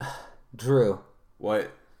Drew,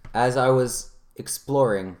 What? as I was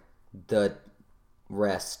exploring the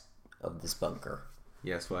rest of this bunker,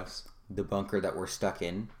 Yes, Wes. the bunker that we're stuck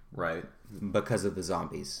in Right. because of the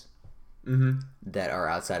zombies Mm-hmm. that are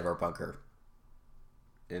outside of our bunker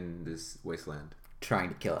In this wasteland. trying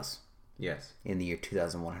to kill us Yes. in the year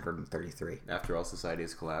 2133. After all society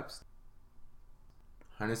has collapsed.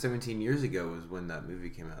 117 years ago was when that movie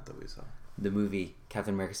came out that we saw. The movie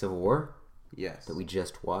Captain America Civil War Yes. that we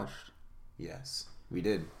just watched. Yes. We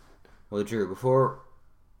did. Well, Drew, before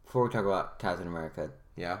we talk about Captain America,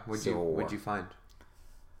 Yeah. What'd Civil War. you find?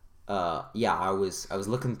 yeah, I was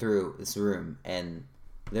looking through this room, and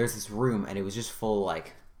there's this room, and it was just full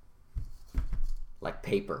like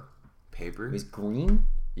paper. Paper? It was green,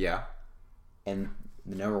 Yeah. and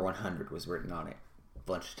the number 100 was written on it a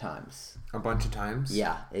bunch of times. A bunch of times?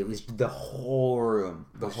 Yeah, it was the whole room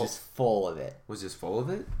was just full of it. Was just full of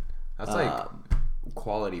it? That's like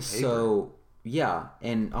quality paper. So yeah,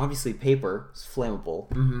 and obviously paper is flammable.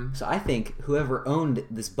 Mm-hmm. So I think whoever owned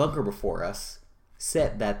this bunker before us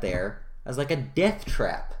set that there as like a death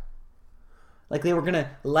trap. Like they were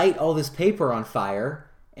gonna light all this paper on fire,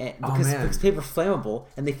 and because paper's flammable,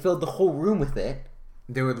 and they filled the whole room with it.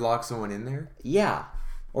 They would lock someone in there? Yeah,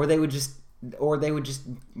 or they would just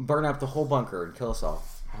burn up the whole bunker and kill us all.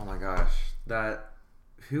 Oh my gosh.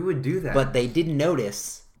 Who would do that? But they didn't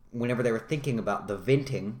notice whenever they were thinking about the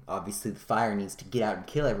venting. Obviously, the fire needs to get out and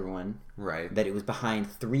kill everyone. Right. That it was behind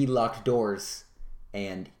 3 locked doors,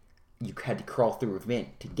 and you had to crawl through a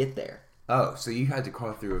vent to get there. Oh, so you had to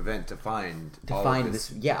crawl through a vent to find this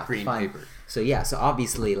green paper. So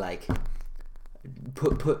obviously, like,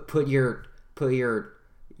 put your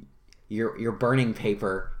burning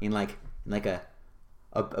paper in like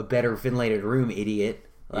a better ventilated room, idiot.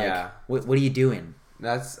 Like, Yeah. What are you doing?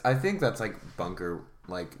 I think that's like bunker,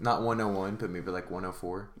 like not 101, but maybe like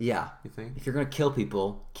 104. Yeah. You think? If you're gonna kill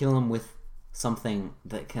people, kill them with something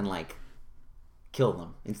that can like kill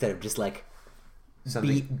them instead of just like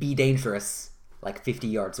be dangerous like 50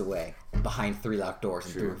 yards away behind 3 locked doors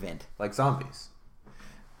and through a vent. Like zombies.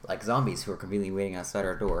 Like zombies who are conveniently waiting outside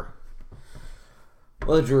our door.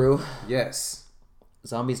 Well, Drew. Yes.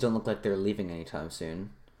 Zombies don't look like they're leaving anytime soon.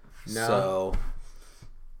 No. So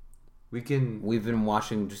we've been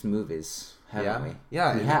watching just movies, haven't we?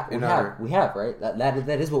 Yeah. We have, right?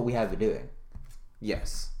 That is what we have been doing.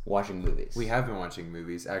 Yes. Watching movies. We have been watching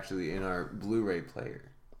movies actually in our Blu-ray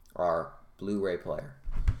player. Our Blu-ray player.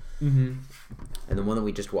 Mm-hmm. And the one that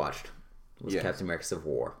we just watched was Captain America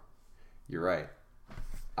Civil War. You're right.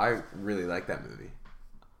 I really like that movie.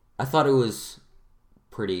 I thought it was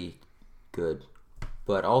pretty good,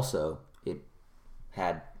 but also it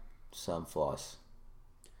had some flaws.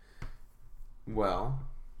 Well,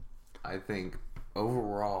 I think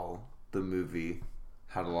overall the movie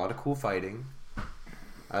had a lot of cool fighting.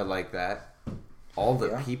 I like that. All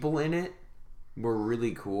the people in it were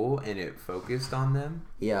really cool, and it focused on them.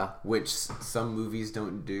 Yeah. Which some movies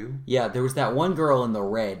don't do. Yeah, there was that one girl in the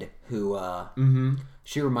red who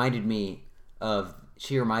she reminded me of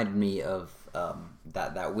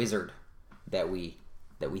that wizard that we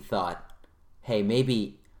thought, hey,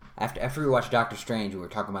 maybe after we watched Doctor Strange, we were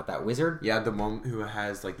talking about that wizard. Yeah, the one who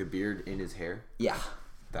has like the beard in his hair. Yeah.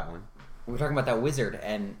 That one. We were talking about that wizard,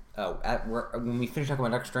 and when we finished talking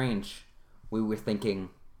about Doctor Strange, we were thinking,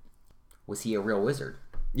 was he a real wizard?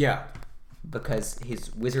 Yeah. Because his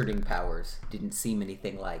wizarding powers didn't seem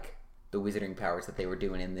anything like the wizarding powers that they were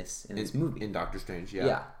doing in this movie. In Doctor Strange, yeah.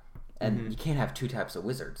 Yeah. And you can't have 2 types of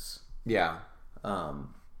wizards. Yeah.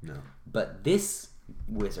 No. But this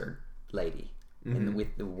wizard lady,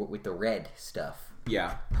 with the red stuff,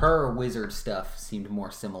 yeah, her wizard stuff seemed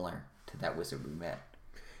more similar to that wizard we met.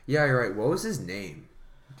 Yeah, you're right. What was his name?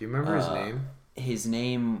 Do you remember his name? His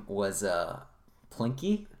name was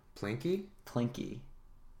Plinky. Plinky? Plinky.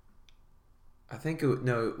 I think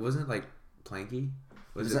it wasn't like Planky.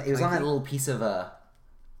 It was on that little piece of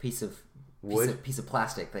wood, piece of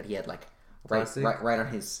plastic that he had like right on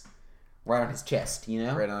his chest. You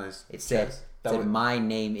know, right on his. It said my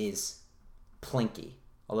name is Plinky.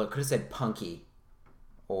 Although it could have said Punky,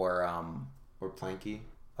 or Planky.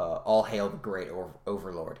 All hail the great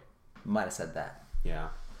overlord. Might have said that. Yeah,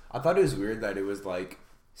 I thought it was weird that it was like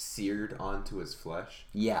seared onto his flesh.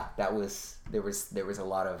 Yeah, there was a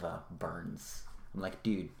lot of burns. I'm like,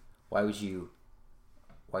 dude, why would you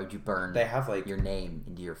burn? They have like your name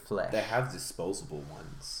into your flesh. They have disposable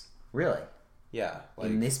ones. Really? Yeah. Like,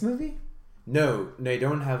 in this movie? No, they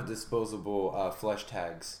don't have disposable flesh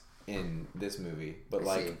tags in this movie, but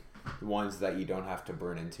ones that you don't have to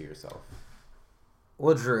burn into yourself.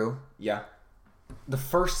 Well, Drew. Yeah. The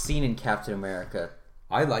first scene in Captain America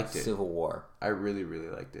I liked it. Civil War. I really, really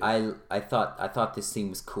liked it. I thought this scene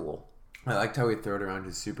was cool. I liked how he threw it around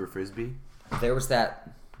his super frisbee. There's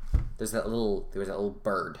that little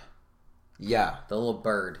bird. Yeah. The little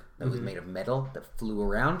bird that was made of metal that flew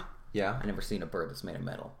around. Yeah. I never seen a bird that's made of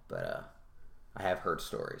metal, but I have heard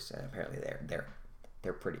stories, and apparently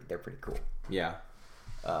they're pretty cool. Yeah.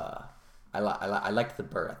 I liked the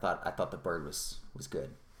bird. I thought the bird was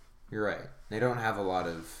good. You're right. They don't have a lot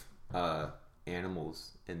of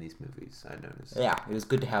animals in these movies, I noticed. Yeah, it was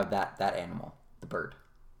good to have that animal, the bird,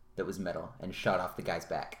 that was metal and shot off the guy's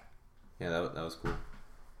back. Yeah, that was cool.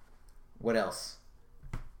 What else?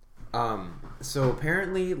 So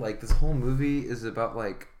apparently, like, this whole movie is about,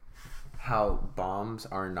 like, how bombs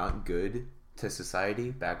are not good to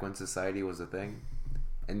society back when society was a thing.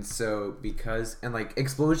 And so like,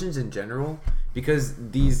 explosions in general,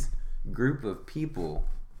 because these group of people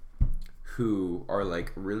who are,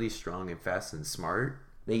 like, really strong and fast and smart,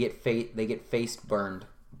 they get face burned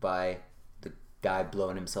by the guy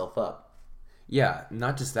blowing himself up. Yeah,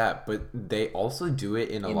 not just that, but they also do it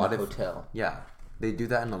in a lot of hotel. Yeah, they do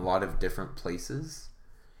that in a lot of different places,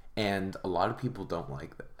 and a lot of people don't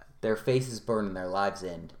like that. Their faces burn and their lives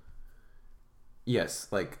end. Yes,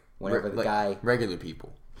 like whenever the guy, regular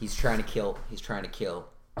people, he's trying to kill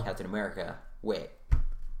Captain America. Wait,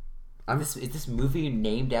 is this movie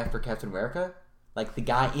named after Captain America? Like, the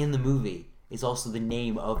guy in the movie is also the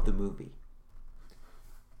name of the movie.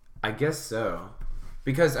 I guess so,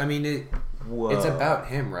 because I mean it's about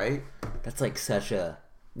him, right? That's like such a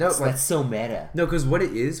that's so meta. No, because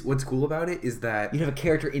what's cool about it is that you have a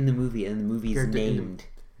character in the movie, and the movie is named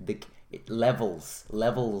it levels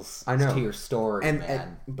I know. to your story,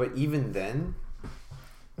 man. But even then,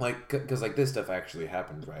 like, because like this stuff actually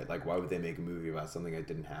happens, right? Like, why would they make a movie about something that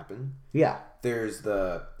didn't happen? Yeah.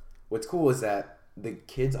 What's cool is that the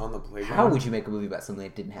kids on the playground. How would you make a movie about something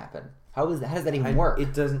that didn't happen? How does that even work?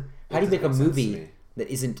 It doesn't. How do you make a movie that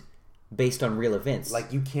isn't based on real events?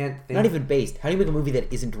 Like, you can't think. Not even based. How do you make a movie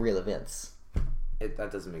that isn't real events?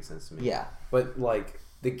 That doesn't make sense to me. Yeah. But, like,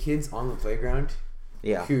 the kids on the playground.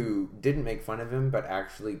 Yeah. Who didn't make fun of him, but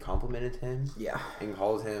actually complimented him. Yeah. And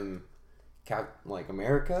called him,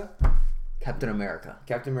 America. Captain America.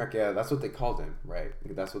 Captain America. Yeah, that's what they called him, right?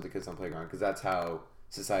 That's what the kids on the playground, because that's how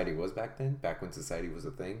society was back then. Back when society was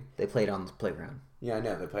a thing. They played on the playground. Yeah, I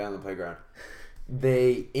know. They play on the playground.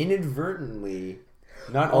 They inadvertently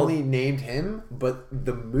not only named him, but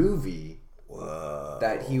the movie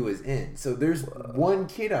that he was in. So there's one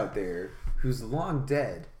kid out there who's long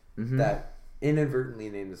dead that inadvertently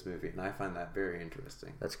named this movie, and I find that very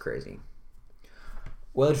interesting. That's crazy.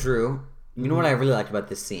 Well, Drew, you know what I really liked about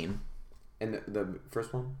this scene? And the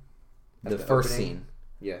first one? The first scene.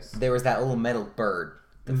 Yes. There was that little metal bird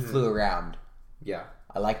that flew around. Yeah.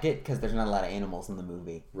 I liked it because there's not a lot of animals in the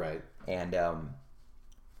movie. Right. And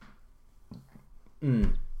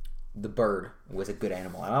the bird was a good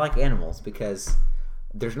animal. And I like animals because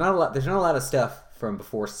there's not a lot of stuff from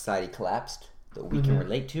before society collapsed that we can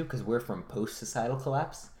relate to, because we're from post-societal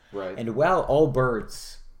collapse. Right. And while all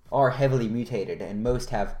birds are heavily mutated and most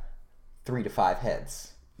have 3 to 5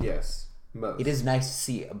 heads. Yes. Most. It is nice to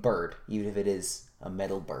see a bird, even if it is a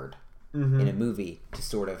metal bird, in a movie, to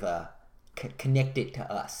sort of connect it to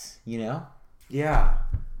us, you know? Yeah.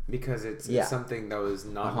 Because it's something that was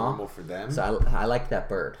not normal for them. So I like that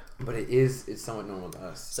bird. But it's somewhat normal to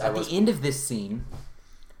us. So at the end of this scene,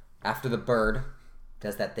 after the bird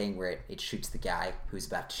does that thing where it shoots the guy who's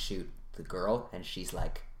about to shoot the girl, and she's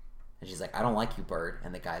like, I don't like you, bird.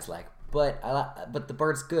 And the guy's like, but the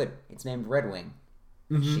bird's good. It's named Redwing.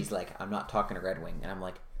 She's like, I'm not talking to Redwing. And I'm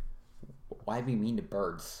like, why be mean to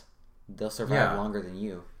birds? They'll survive longer than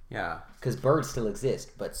you. Yeah. Because birds still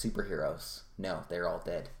exist, but superheroes, no, they're all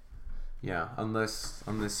dead. Yeah, unless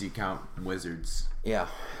you count wizards. Yeah.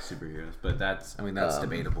 Superheroes, but that's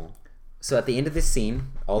debatable. So at the end of this scene,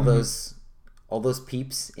 all those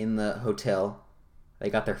peeps in the hotel, they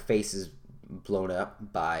got their faces blown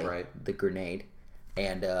up by the grenade,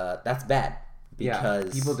 and that's bad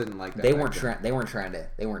because people didn't like that. They weren't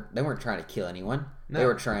trying to kill anyone. No. They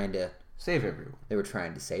were trying to save everyone. They were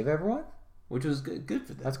trying to save everyone, which was good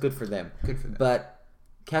for them. That's good for them. Good for them. But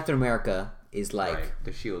Captain America is like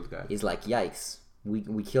the shield guy. Is like, yikes!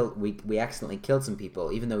 We accidentally killed some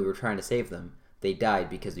people, even though we were trying to save them. They died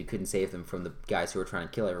because we couldn't save them from the guys who were trying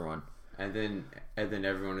to kill everyone. And then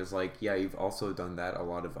everyone is like, yeah, you've also done that a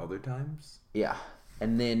lot of other times. Yeah,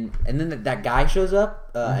 and then that guy shows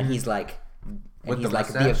up, and he's like,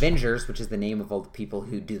 the Avengers, which is the name of all the people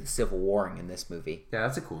who do the civil warring in this movie. Yeah,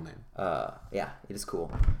 that's a cool name. Yeah, it is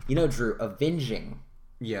cool. You know, Drew, avenging.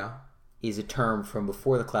 Yeah. Is a term from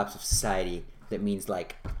before the collapse of society that means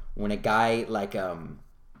like when a guy like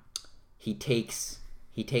he takes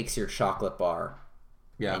your chocolate bar,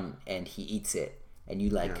 and he eats it, and you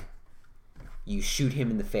like you shoot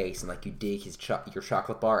him in the face and like you dig your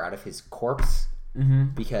chocolate bar out of his corpse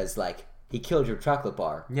because like he killed your chocolate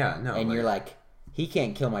bar. Yeah, no. And you're like, he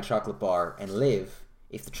can't kill my chocolate bar and live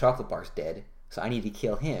if the chocolate bar's dead, so I need to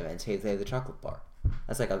kill him and save the chocolate bar.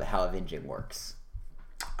 That's like how avenging works.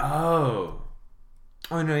 Oh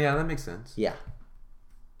no, yeah, that makes sense. Yeah.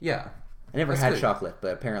 I never had chocolate,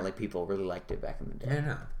 but apparently people really liked it back in the day. Yeah,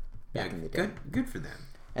 no. Back in the day. Good for them.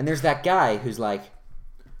 And there's that guy who's like,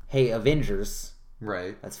 hey, Avengers.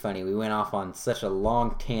 Right. That's funny. We went off on such a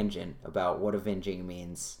long tangent about what avenging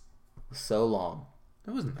means. So long.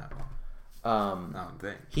 It wasn't that long. I don't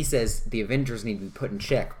think. He says the Avengers need to be put in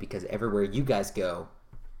check because everywhere you guys go,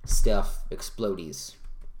 stuff explodes.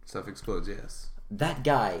 Stuff explodes, yes. That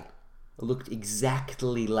guy looked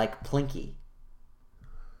exactly like Plinky.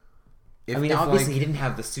 Obviously he didn't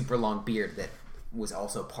have the super long beard that was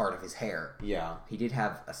also part of his hair. Yeah. He did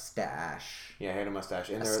have a stash. Yeah, he had a mustache.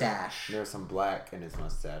 And stash. There was some black in his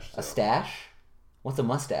mustache. A stash? What's a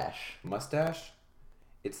mustache? Mustache?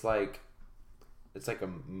 It's like a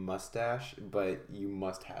mustache, but you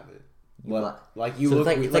must have it. You look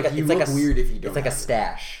weird if you don't. It's like a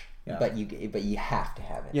stash, but you have to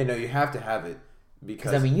have it. Yeah, no, you have to have it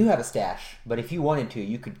because you have a stash, but if you wanted to,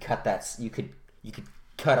 you could cut that. You could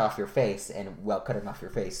cut off your face, and while cutting off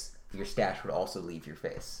your face, your stash would also leave your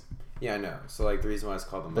face. Yeah, I know. So like the reason why it's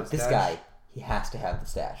called a mustache. But this guy, he has to have the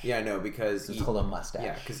stash. Yeah, I know because it's called a mustache.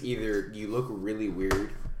 Yeah, because either you look really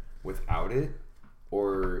weird without it,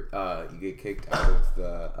 or you get kicked out of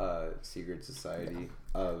the secret society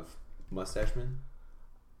of mustache men.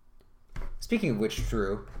 Speaking of which,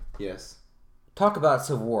 Drew. Yes. Talk about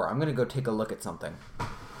Civil War. I'm gonna go take a look at something.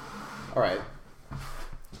 All right.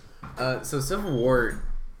 So Civil War,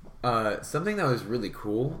 something that was really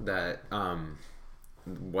cool that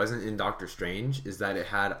wasn't in Doctor Strange is that it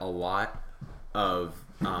had a lot of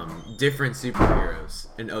different superheroes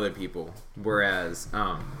and other people. Whereas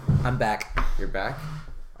I'm back. You're back?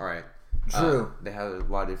 All right. Drew. They had a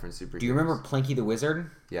lot of different superheroes. Do you remember Plinky the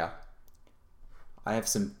Wizard? Yeah. I have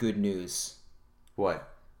some good news. What?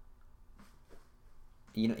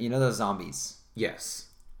 You know those zombies? Yes.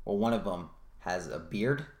 Well, one of them has a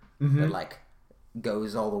beard that like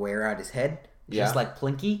goes all the way around his head, just like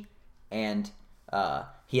Plinky, and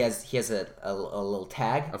he has a little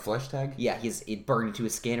tag, a flesh tag. Yeah, it burned into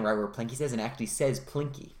his skin right where Plinky says, and actually says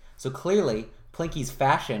Plinky. So clearly, Plinky's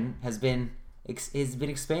fashion has been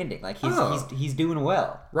expanding. Like he's doing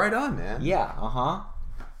well. Right on, man. Yeah.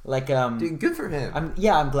 Like dude, good for him.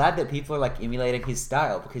 I'm glad that people are like emulating his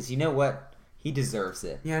style because you know what. He deserves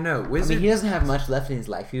it. Yeah, no. He doesn't have much left in his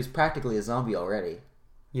life. He was practically a zombie already.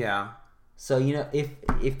 Yeah. So,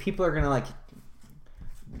 if people are going to, like,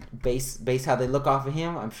 base how they look off of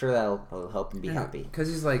him, I'm sure that'll help him be happy. Because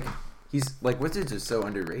he's Wizards are so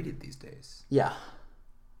underrated these days. Yeah.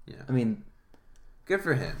 Yeah. I mean... Good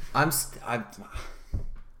for him. I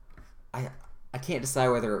can't decide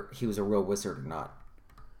whether he was a real wizard or not.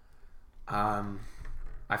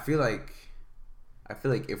 I feel like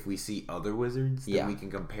if we see other wizards, then we can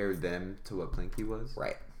compare them to what Plinky was.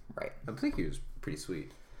 Right. And Plinky was pretty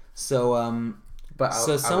sweet. So, some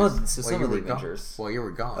of the Avengers. While you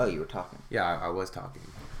were gone. Oh, you were talking. Yeah, I was talking.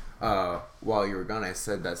 While you were gone, I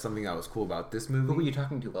said that something that was cool about this movie. Who were you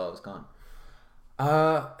talking to while I was gone?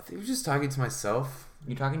 I think I was just talking to myself.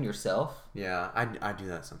 You talking to yourself? Yeah, I do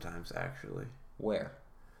that sometimes, actually. Where?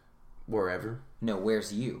 Wherever. No,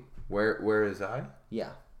 where's you? Where is I?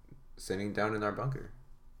 Yeah. Sitting down in our bunker.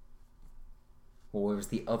 Well, where was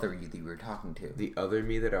the other you that you were talking to? The other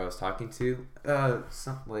me that I was talking to?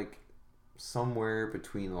 Somewhere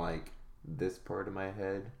between, like, this part of my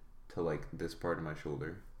head to, like, this part of my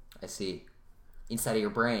shoulder. I see. Inside of your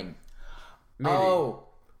brain. Maybe. Oh!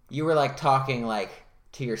 You were, like, talking, like,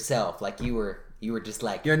 to yourself. Like, you were just,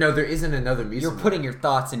 like... Yeah, no, there isn't another me. You're putting your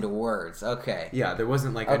thoughts into words. Okay. Yeah, there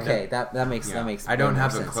wasn't, like... Okay, that makes I don't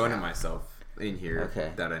have a clone of myself in here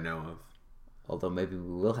that I know of. Although maybe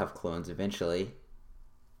we will have clones eventually.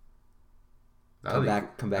 Come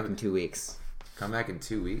back in 2 weeks. Come back in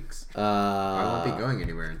 2 weeks? I won't be going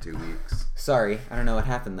anywhere in 2 weeks. Sorry, I don't know what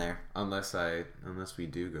happened there. Unless we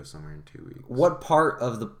do go somewhere in 2 weeks. What part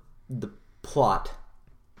of the plot,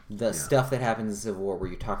 stuff that happens in Civil War, were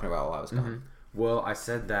you talking about while I was gone? Mm-hmm. Well, I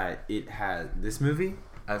said that it had this movie,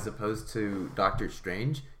 as opposed to Doctor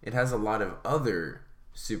Strange, it has a lot of other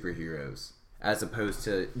superheroes, as opposed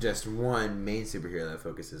to just one main superhero that it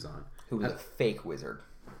focuses on. Who was a fake wizard.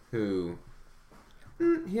 Who...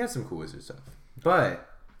 he has some cool wizard stuff. But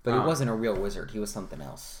But he wasn't a real wizard. He was something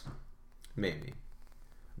else. Maybe.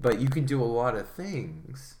 But you can do a lot of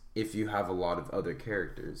things if you have a lot of other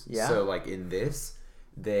characters. Yeah. So, like, in this,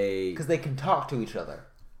 because they can talk to each other.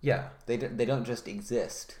 Yeah. They don't just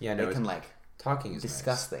exist. Yeah, no, they can, like, talking is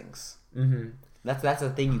discuss things. Mm-hmm. That's a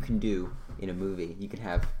thing you can do in a movie. You can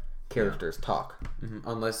have characters talk. Mm-hmm.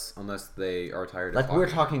 Unless they are tired of like talking. We're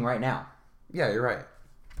talking right now. Yeah, you're right.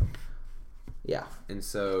 Yeah. And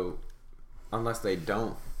so, unless they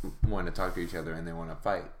don't want to talk to each other and they want to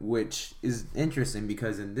fight, which is interesting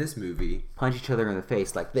because in this movie... Punch each other in the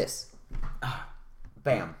face like this.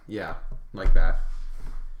 Bam. Yeah, like that.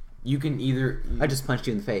 You can either... I just punched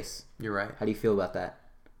you in the face. You're right. How do you feel about that?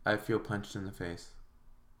 I feel punched in the face.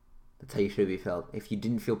 That's how you should be felt. If you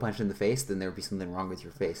didn't feel punched in the face, then there would be something wrong with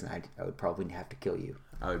your face, and I would probably have to kill you.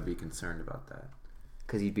 I would be concerned about that.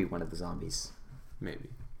 Because you'd be one of the zombies. Maybe.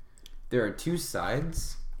 There are two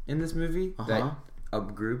sides in this movie. That a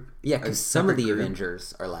group. Yeah, because some of the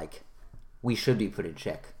Avengers are like, we should be put in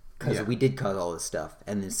check. Because we did cause all this stuff.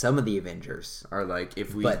 And then some of the Avengers are like,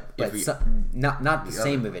 not the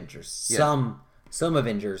same Avengers. Yeah. Some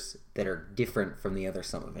Avengers that are different from the other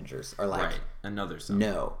some Avengers are like, another some.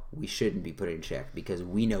 No, we shouldn't be put in check because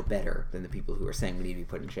we know better than the people who are saying we need to be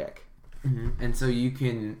put in check. Mm-hmm. And so you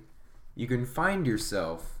can find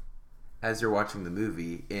yourself as you're watching the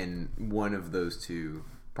movie in one of those two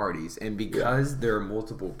parties, and because there are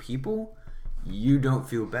multiple people, you don't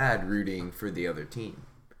feel bad rooting for the other team.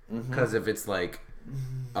 Because if it's like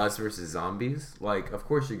us versus zombies, like of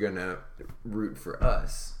course you're gonna root for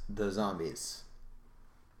us, the zombies.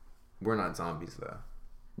 We're not zombies though.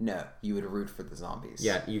 No, you would root for the zombies.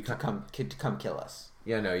 Yeah, to come kill us.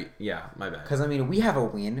 Yeah, no, yeah, my bad. Because I mean, we have a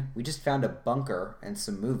win. We just found a bunker and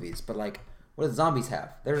some movies, but like, what do the zombies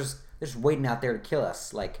have? They're just waiting out there to kill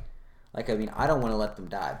us. Like I mean, I don't want to let them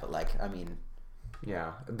die, but like, I mean,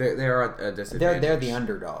 yeah, they are a disadvantage. They're the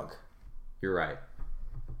underdog. You're right.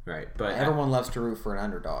 Right, but everyone loves to root for an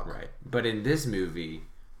underdog. Right, but in this movie,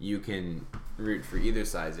 you can root for either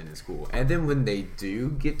side, and it's cool. And then when they do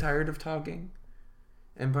get tired of talking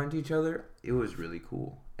and punch each other, it was really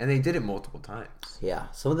cool. And they did it multiple times. Yeah,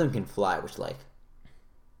 some of them can fly, which like,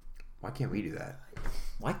 why can't we do that?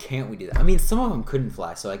 Why can't we do that? I mean, some of them couldn't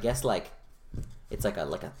fly, so I guess like, it's like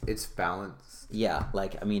a. It's balance. Yeah,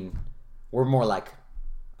 like I mean, we're more like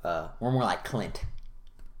Clint.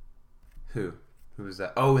 Who? Who was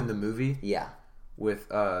that? Oh, in the movie? Yeah. With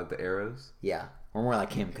the arrows? Yeah. We're more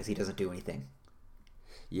like him because he doesn't do anything.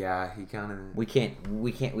 Yeah, he kind of... We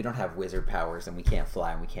don't have wizard powers, and we can't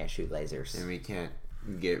fly, and we can't shoot lasers. And we can't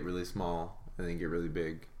get really small and then get really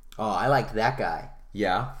big. Oh, I liked that guy.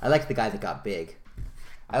 Yeah? I liked the guy that got big.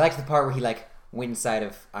 I liked the part where he like went inside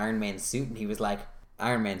of Iron Man's suit, and he was like,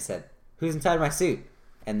 Iron Man said, "Who's inside my suit?"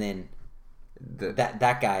 And then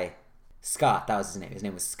that guy, Scott, that was his name. His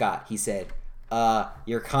name was Scott. He said...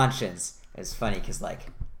 your conscience. It's funny because like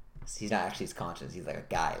he's not actually his conscience. He's like a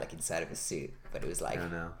guy like inside of his suit. But it was like it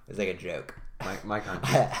was like a joke. My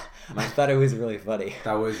conscience. I thought it was really funny.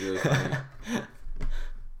 That was really funny.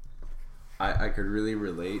 I could really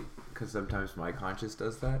relate because sometimes my conscience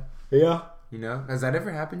does that. Yeah. You know, has that ever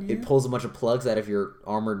happened to you? It pulls a bunch of plugs out of your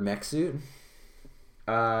armored mech suit.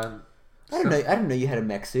 I didn't know you had a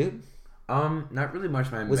mech suit. Not really much.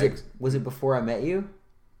 Was it before I met you?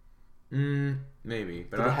 Maybe.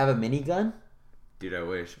 But Did it have a minigun? Dude, I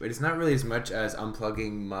wish. But it's not really as much as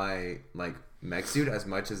unplugging my like mech suit as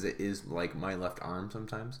much as it is like my left arm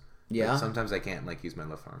sometimes. Yeah. Like, sometimes I can't like use my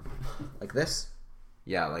left arm. Like this?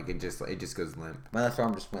 Yeah, like it just goes limp. My left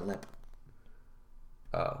arm just went limp.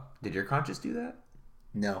 Oh. Did your conscience do that?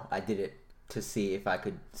 No, I did it to see if I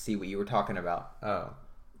could see what you were talking about. Oh.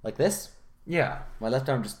 Like this? Yeah. My left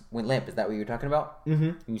arm just went limp. Is that what you were talking about?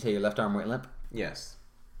 Mm-hmm. You say your left arm went limp? Yes.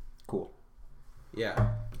 Cool. Yeah.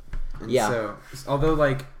 And yeah. So, although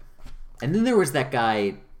like... And then there was that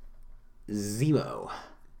guy, Zemo.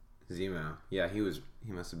 Yeah, he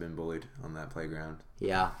must have been bullied on that playground.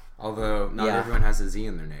 Yeah. Although, not everyone has a Z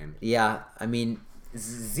in their name. Yeah, I mean,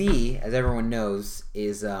 Z, as everyone knows,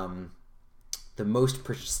 is the most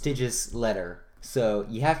prestigious letter. So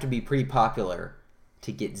you have to be pretty popular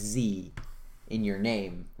to get Z in your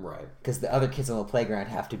name. Right. Because the other kids on the playground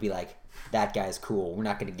have to be like, that guy's cool. We're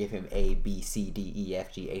not going to give him A, B, C, D, E,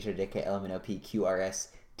 F, G, H, I, J, K, L, M, N, O, P, Q, R, S,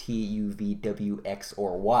 T, U, V, W, X,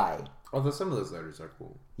 or Y. Although some of those letters are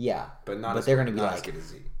cool. Yeah. But they're going to be like,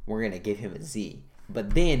 we're going to give him a Z.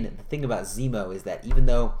 But then, the thing about Zemo is that even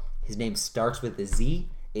though his name starts with a Z,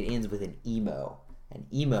 it ends with an emo. And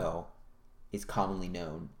emo is commonly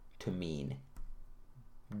known to mean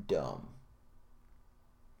dumb.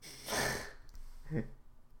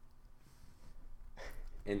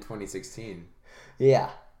 in 2016. Yeah.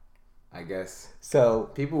 I guess. So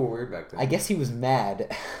people were weird back then. I guess he was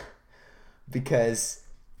mad because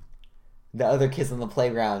the other kids on the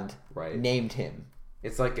playground named him.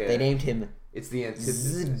 It's like they named him. It's the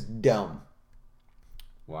antithesis. Dumb.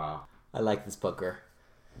 Wow. I like this bunker.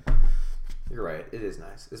 You're right. It is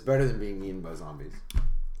nice. It's better than being eaten by zombies.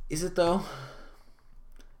 Is it though?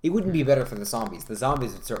 It wouldn't be better for the zombies. The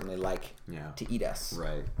zombies would certainly like to eat us.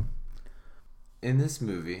 Right. In this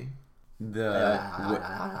movie, in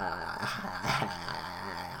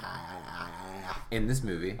this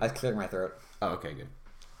movie, I was clearing my throat. Oh, okay, good.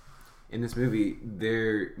 In this movie,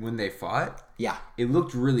 when they fought, it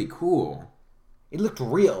looked really cool. It looked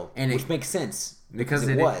real, which makes sense because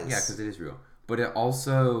it was. Yeah, because it is real. But it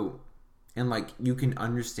also, and like you can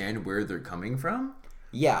understand where they're coming from.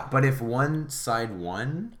 Yeah. But if one side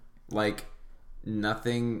won, like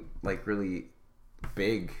nothing, like really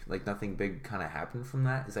big, like nothing big kind of happened from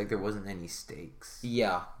that. It's like there wasn't any stakes.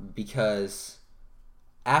 Yeah, because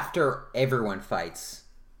after everyone fights,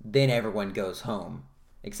 then everyone goes home.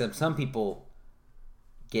 Except some people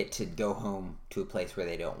get to go home to a place where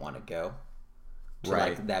they don't want to go. To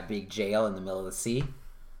like that big jail in the middle of the sea.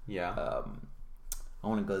 Yeah. I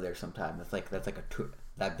want to go there sometime. That's like a tour.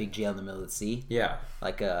 That big jail in the middle of the sea. Yeah.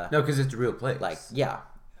 Like no, because it's a real place. Like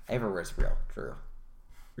everywhere's real. True.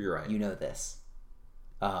 You're right. You know this.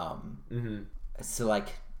 So like,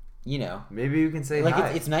 maybe you can say like hi.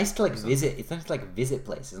 It's nice to like visit. It's nice to like visit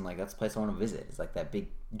places, and like that's the place I want to visit. It's like that big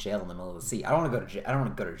jail in the middle of the sea. I don't want to go to jail. I don't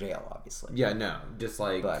want to go to jail, obviously. Yeah, no, just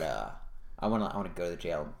like. But I want to go to the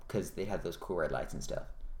jail because they have those cool red lights and stuff.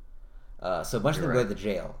 So a bunch of them go to the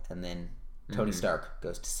jail, and then Tony Stark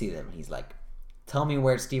goes to see them, and he's like, "Tell me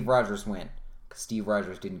where Steve Rogers went," because Steve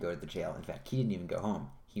Rogers didn't go to the jail. In fact, he didn't even go home.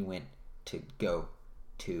 He went to go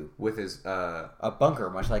to with his a bunker,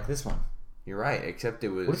 much like this one. You're right, except it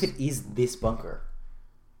was. What if it is this bunker?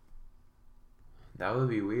 That would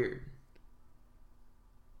be weird.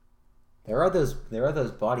 There are those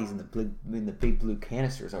bodies in the big blue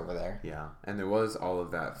canisters over there. Yeah, and there was all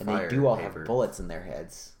of that and fire. And they do all have bullets in their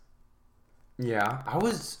heads. Yeah, I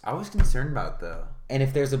was concerned about though. And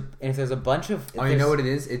if there's a bunch of you know what it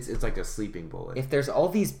is? It's like a sleeping bullet. If there's all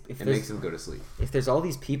these, it makes them go to sleep. If there's all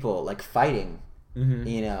these people like fighting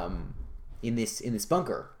in this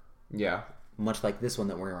bunker. Yeah. Much like this one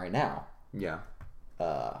that we're in right now. Yeah.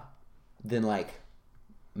 Then like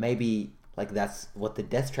maybe like that's what the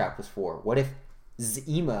death trap was for. What if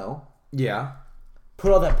Zemo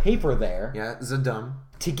put all that paper there? Yeah, Zadum.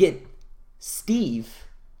 To get Steve.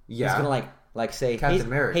 Yeah. He's gonna like say, Captain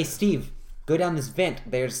America. Hey Steve, go down this vent.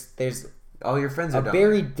 There's all your friends are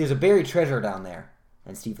buried. There's a buried treasure down there.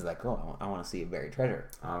 And Steve is like, oh, I want to see a buried treasure.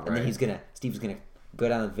 All and then Steve's gonna go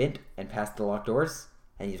down the vent and past the locked doors.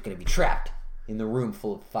 And he's going to be trapped in the room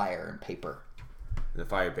full of fire and paper. The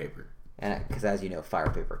fire paper. And because, as you know,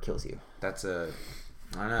 fire paper kills you. That's I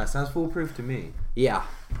don't know. It sounds foolproof to me. Yeah.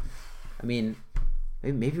 I mean,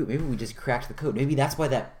 maybe we just cracked the code. Maybe that's why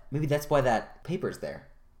that paper's there.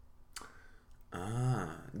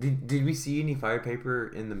 Did we see any fire paper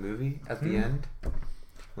in the movie at the end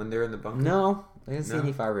when they're in the bunker? No, I didn't see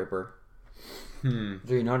any fire paper. Do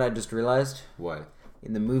you know what I just realized? What?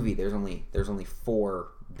 In the movie, there's only 4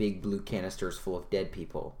 big blue canisters full of dead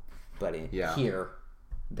people, but here,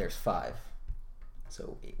 there's 5.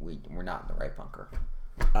 So we're not in the right bunker.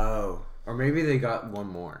 Oh, or maybe they got one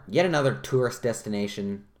more. Yet another tourist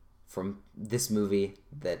destination from this movie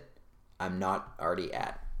that I'm not already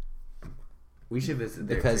at. We should visit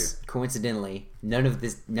there because too. Coincidentally, none of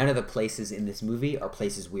the places in this movie are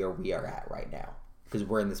places where we are at right now. Because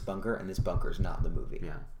we're in this bunker, and this bunker is not in the movie.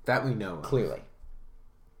 Yeah, that we know. Clearly.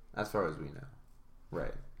 As far as we know.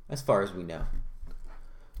 Right. As far as we know.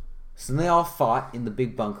 So they all fought in the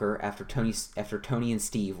big bunker after Tony and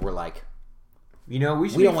Steve were like, we don't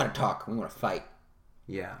want to talk. We want to fight.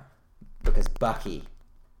 Yeah. Because Bucky.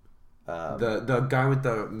 The guy with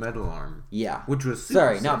the metal arm. Yeah. Which was super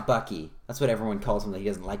Sorry, sick. not Bucky. That's what everyone calls him that he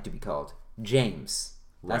doesn't like to be called. James.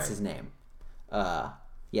 That's his name.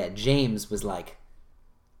 James was like,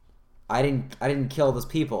 I didn't kill those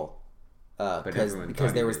people. Because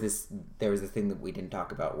there was this thing that we didn't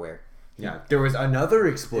talk about where there was another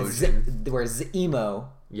explosion where Zemo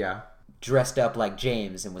dressed up like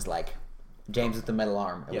James and was like James with the metal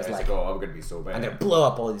arm and was like, oh, I'm gonna be so bad, I'm gonna blow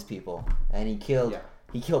up all these people, and he killed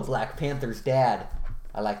Black Panther's dad.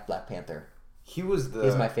 I like Black Panther. He's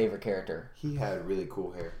my favorite character. He had really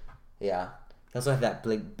cool hair. Yeah, he also had that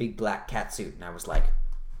big black cat suit, and I was like,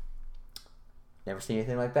 never seen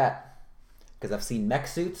anything like that. Because I've seen mech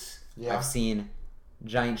suits. Yeah. I've seen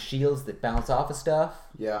giant shields that bounce off of stuff.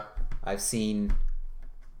 Yeah. I've seen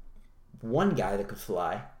one guy that could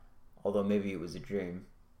fly, although maybe it was a dream.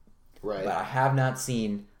 Right. But I have not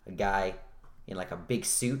seen a guy in like a big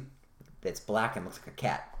suit that's black and looks like a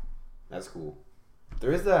cat. That's cool.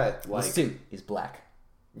 There is that The suit is black.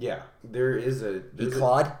 Yeah, there is a. He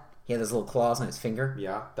clawed. He had those little claws on his finger.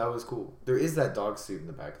 Yeah, that was cool. There is that dog suit in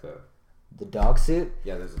the back though. The dog suit.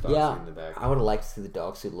 Yeah, there's a dog suit in the back. I would have liked to see the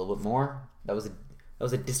dog suit a little bit more. That was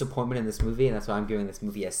a disappointment in this movie, and that's why I'm giving this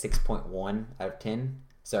movie a 6.1 out of 10.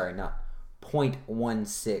 Sorry, not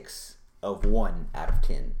 0.16 of 1 out of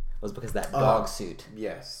 10. It was because that dog suit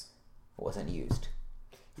wasn't used.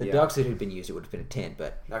 If the dog suit had been used, it would have been a 10,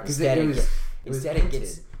 but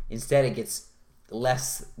instead it gets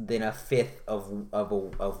less than a fifth of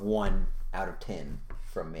 1 out of 10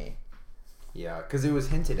 from me. Yeah, because it was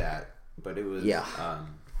hinted at, but it was it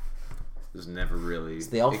was never really so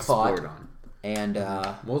they all explored fought, on. And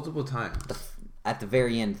multiple times. At the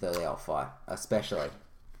very end, though, they all fought, especially.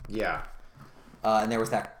 Yeah. And there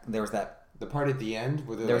was that. The part at the end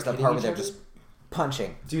where there was that part where they're just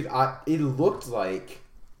punching. Dude, it looked like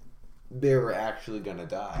they were actually gonna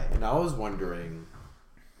die, and I was wondering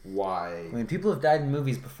why. I mean, people have died in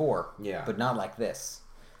movies before. Yeah. But not like this.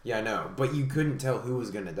 Yeah, I know, but you couldn't tell who was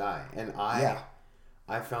gonna die, and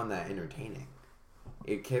I found that entertaining.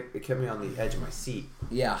 It kept me on the edge of my seat.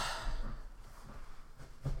 Yeah.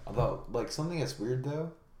 Although, like, something that's weird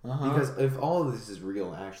though, because if all of this is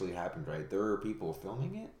real and actually happened, right, there are people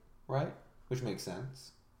filming it, right, which makes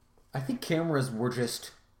sense. I think cameras were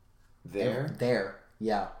just there.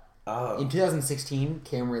 Yeah. Oh. In 2016,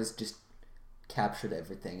 cameras just captured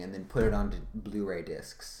everything and then put it onto Blu-ray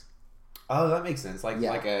discs. Oh, that makes sense. Like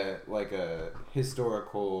a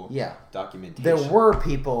historical documentation. There were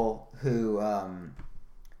people who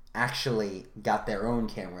actually got their own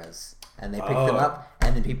cameras and they picked them up,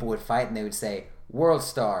 and then people would fight and they would say, "World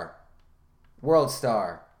Star, World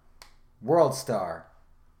Star, World Star,"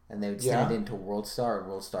 and they would send it into World Star, and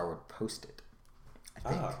World Star would post it. I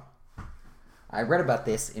think. I read about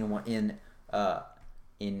this in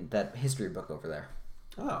that history book over there.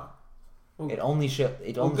 Oh. Well, it only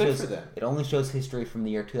shows history from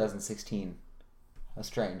the year 2016. How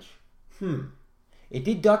strange. It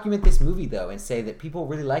did document this movie though and say that people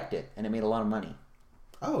really liked it and it made a lot of money.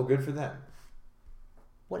 Oh, good for them.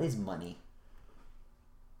 What is money?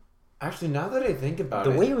 Actually, now that I think about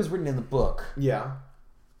the way it was written in the book,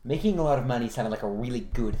 making a lot of money sounded like a really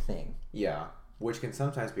good thing. Yeah, which can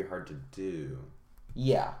sometimes be hard to do.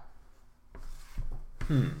 Yeah.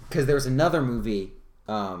 Because there was another movie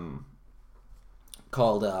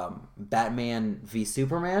called Batman v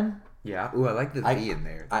Superman. Yeah. Ooh, I like the V in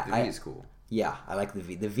there. The V is cool. Yeah, I like the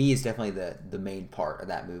V. The V is definitely the main part of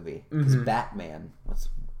that movie. Because Batman,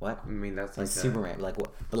 what? I mean, that's like Superman, like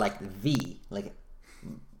what? But like the V, like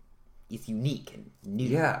it's unique and new.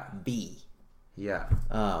 Yeah. V. Yeah.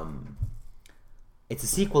 It's a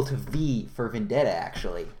sequel to V for Vendetta,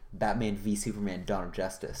 actually. Batman v Superman: Dawn of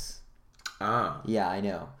Justice. Oh. Yeah, I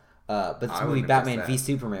know. But this movie, Batman v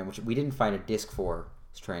Superman, which we didn't find a disc for,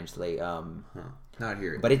 strangely. Not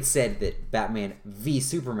here. But it said that Batman v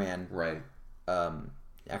Superman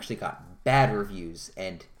actually got bad reviews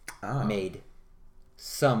and made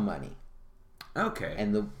some money. Okay.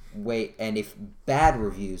 And if bad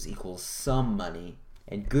reviews equals some money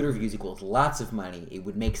and good reviews equals lots of money, it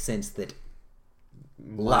would make sense that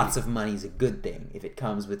lots of money is a good thing if it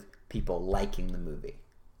comes with people liking the movie.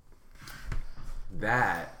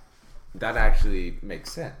 That actually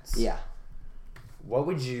makes sense. Yeah. What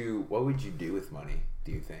would you do with money,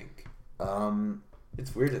 do you think?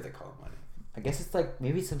 It's weird that they call it money. I guess it's like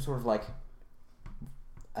maybe some sort of like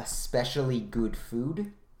especially good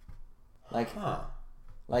food. Like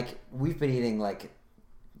we've been eating like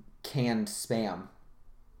canned Spam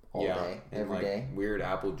all day, every day. Weird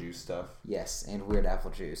apple juice stuff. Yes, and weird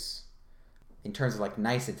apple juice. In terms of like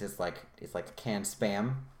nice, it's like canned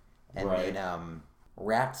Spam, and then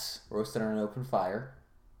rats roasted on an open fire.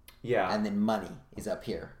 Yeah. And then money is up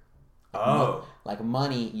here. Oh. Like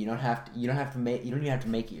money, you don't even have to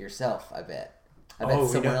make it yourself, I bet. I bet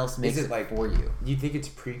someone else makes it for you. Do you think it's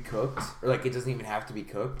pre-cooked? Or like it doesn't even have to be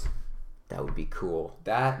cooked? That would be cool.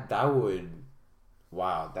 That would...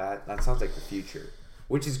 Wow, that sounds like the future.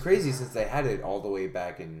 Which is crazy since they had it all the way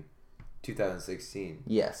back in 2016.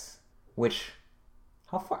 Yes. Which...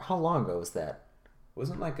 How long ago was that?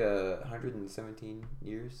 Wasn't like 117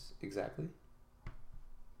 years exactly?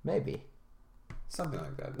 Maybe. Something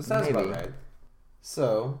like that. That sounds about right.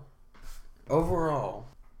 So, overall,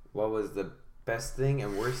 what was the best thing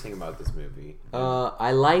and worst thing about this movie?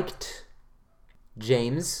 I liked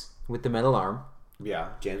James with the metal arm. Yeah,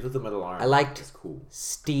 James with the metal arm. I liked That's cool.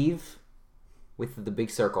 Steve with the big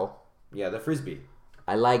circle. Yeah, the frisbee.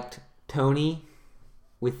 I liked Tony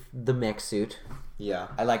with the mech suit. Yeah.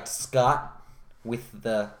 I liked Scott with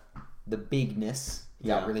the bigness. He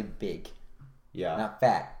got Yeah. really big. Yeah. Not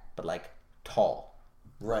fat, but like tall.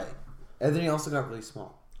 Right. And then he also got really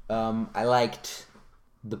small. I liked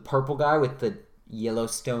the purple guy with the yellow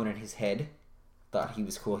stone in his head. Thought he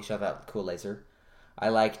was cool. He shot that cool laser. I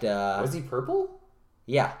liked... Was he purple?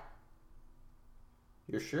 Yeah.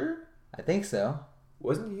 You're sure? I think so.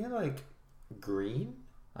 Wasn't he like green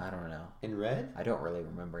I don't know. and red? I don't really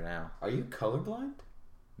remember now. Are you colorblind?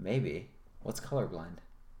 Maybe. What's colorblind?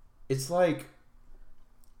 It's like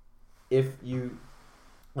if you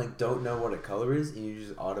like don't know what a color is and you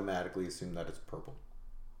just automatically assume that it's purple.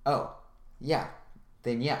 Oh, yeah.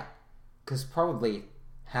 Then yeah. Because probably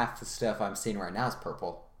half the stuff I'm seeing right now is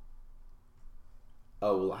purple.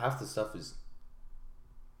 Oh, well, half the stuff is...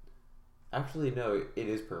 Actually, no, it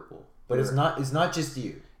is purple. But it's not just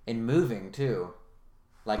you. And moving, too.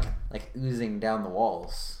 Like oozing down the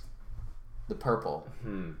walls. The purple.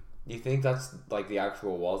 Do you think that's like the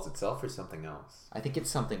actual walls itself or something else? I think it's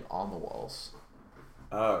something on the walls.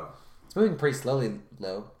 Oh. It's moving pretty slowly,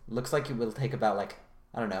 though. Looks like it will take about, like,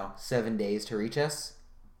 I don't know, 7 days to reach us.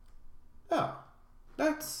 Oh.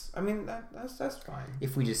 That's fine.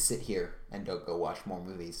 If we just sit here and don't go watch more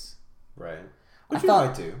movies. Right. Which we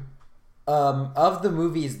might do. Of the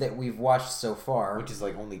movies that we've watched so far... Which is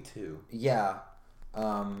like only 2. Yeah.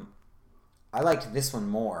 I liked this one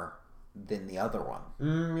more than the other one.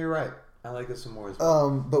 You're right. I like this one more as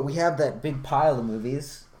well. But we have that big pile of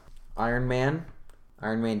movies. Iron Man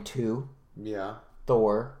 2, Yeah.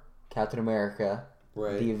 Thor, Captain America,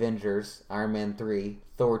 Right. The Avengers, Iron Man 3,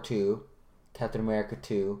 Thor 2, Captain America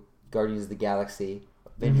 2, Guardians of the Galaxy,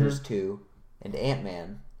 Avengers 2, and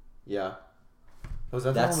Ant-Man. Yeah. Was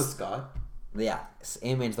that the one with Scott? Yeah,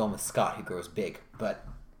 Ant-Man's the one with Scott who grows big, but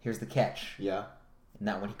here's the catch. Yeah. In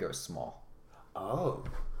that one he grows small. Oh.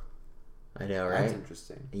 I know, right? That's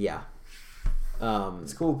interesting. Yeah.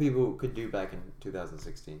 It's cool people could do back in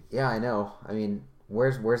 2016. Yeah, I know. I mean,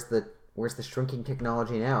 where's the shrinking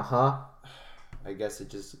technology now, huh? I guess it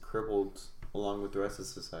just crippled along with the rest of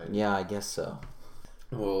society. Yeah, I guess so.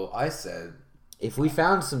 Well, I said... If we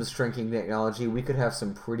found some shrinking technology, we could have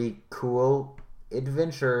some pretty cool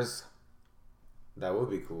adventures. That would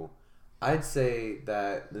be cool. I'd say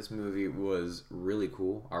that this movie was really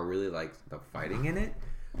cool. I really liked the fighting in it.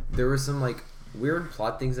 There were some, like, weird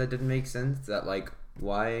plot things that didn't make sense. That, like,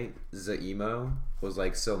 why Zaimo was,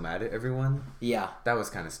 like, so mad at everyone. Yeah. That was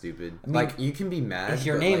kind of stupid. I mean, like, you can be mad. If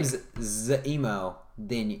your name's Zaimo,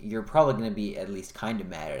 then you're probably going to be at least kind of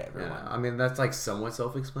mad at everyone. Yeah, I mean, that's, like, somewhat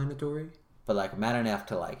self-explanatory. But, like, mad enough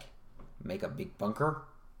to, like, make a big bunker?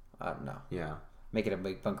 I don't know. Yeah. Making a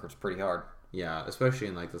big bunker is pretty hard. Yeah, especially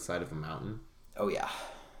in, like, the side of a mountain. Oh, yeah.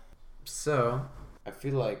 So, I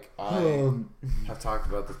feel like I have talked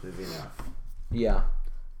about this movie enough. Yeah.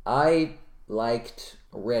 I liked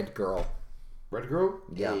Red Girl. Red Girl?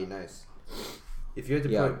 Yeah. Hey, nice. If you had to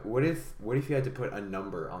put... What if you had to put a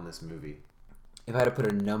number on this movie? If I had to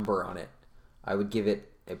put a number on it, I would give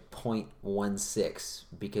it a 0.16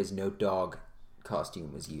 because no dog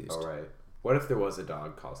costume was used. All right. What if there was a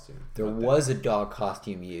dog costume? There was a dog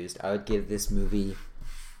costume used. I would give this movie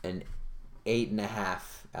an 8.5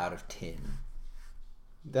 out of 10.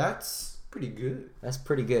 That's pretty good. That's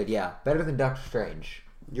pretty good, yeah. Better than Doctor Strange.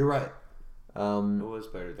 You're right. It Um, was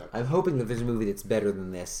better. Doctor. I'm hoping that there's a movie that's better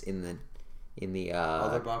than this in the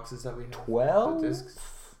Other boxes that we have. 12 The discs.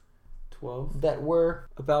 12. that we're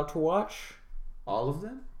about to watch. All of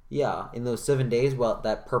them. Yeah, in those 7 days, while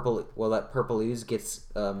that purple ooze gets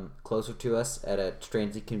closer to us at a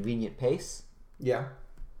strangely convenient pace. Yeah.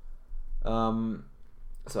 So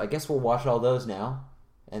I guess we'll watch all those now,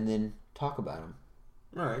 and then talk about them.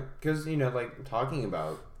 All right, because like talking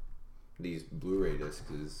about these Blu-ray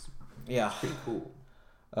discs is pretty cool.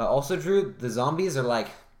 Also, Drew, the zombies are like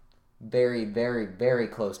very, very, very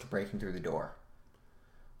close to breaking through the door.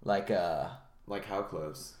 Like how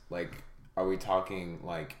close? Like, are we talking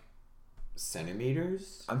like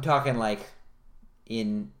centimeters? I'm talking like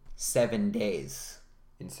in 7 days.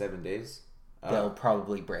 In 7 days, They'll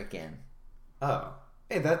probably break in. Oh.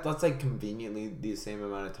 Hey, that's like conveniently the same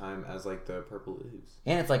amount of time as like the purple ooze.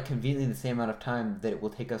 And it's like conveniently the same amount of time that it will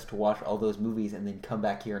take us to watch all those movies and then come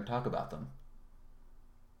back here and talk about them.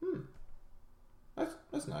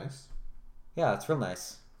 That's nice. Yeah, it's real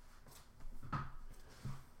nice.